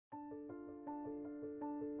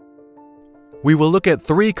We will look at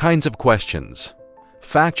three kinds of questions: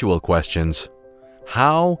 factual questions,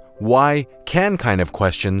 how, why, can kind of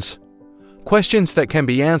questions, questions that can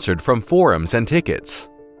be answered from forums and tickets.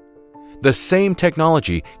 The same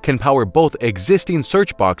technology can power both existing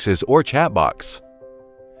search boxes or chat box.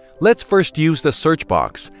 Let's first use the search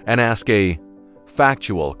box and ask a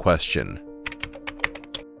factual question.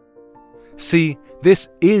 See, this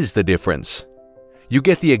is the difference. You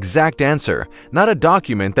get the exact answer, not a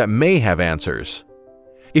document that may have answers.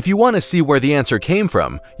 If you want to see where the answer came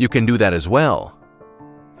from, you can do that as well.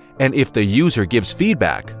 And if the user gives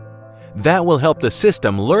feedback, that will help the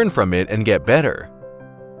system learn from it and get better.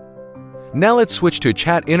 Now let's switch to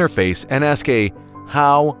chat interface and ask a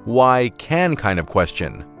how, why, can kind of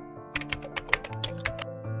question.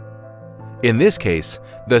 In this case,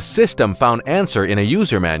 the system found answer in a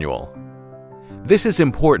user manual. This is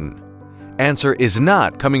important. Answer is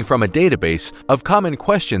not coming from a database of common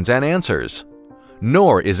questions and answers,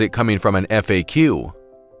 nor is it coming from an FAQ.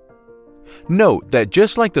 Note that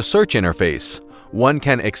just like the search interface, one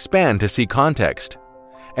can expand to see context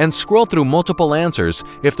and scroll through multiple answers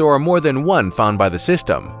if there are more than one found by the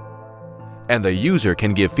system, and the user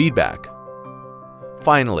can give feedback.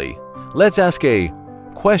 Finally, let's ask a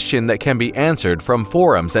question that can be answered from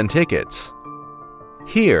forums and tickets.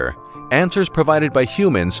 Here, answers provided by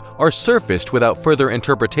humans are surfaced without further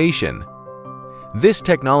interpretation. This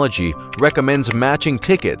technology recommends matching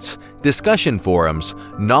tickets, discussion forums,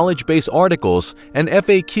 knowledge-based articles, and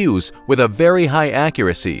FAQs with a very high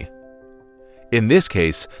accuracy. In this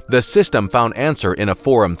case, the system found answer in a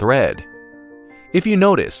forum thread. If you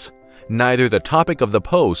notice, neither the topic of the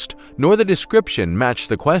post nor the description matched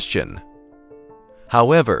the question.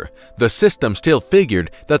 However, the system still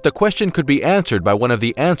figured that the question could be answered by one of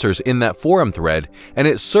the answers in that forum thread, and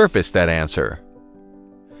it surfaced that answer.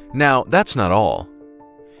 Now, that's not all.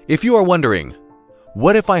 If you are wondering,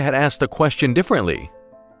 what if I had asked the question differently?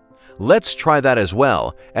 Let's try that as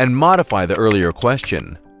well and modify the earlier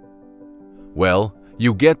question. Well,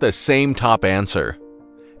 you get the same top answer.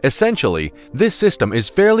 Essentially, this system is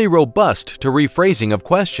fairly robust to rephrasing of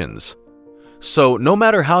questions. So no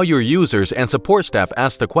matter how your users and support staff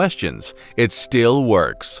ask the questions, it still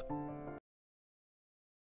works.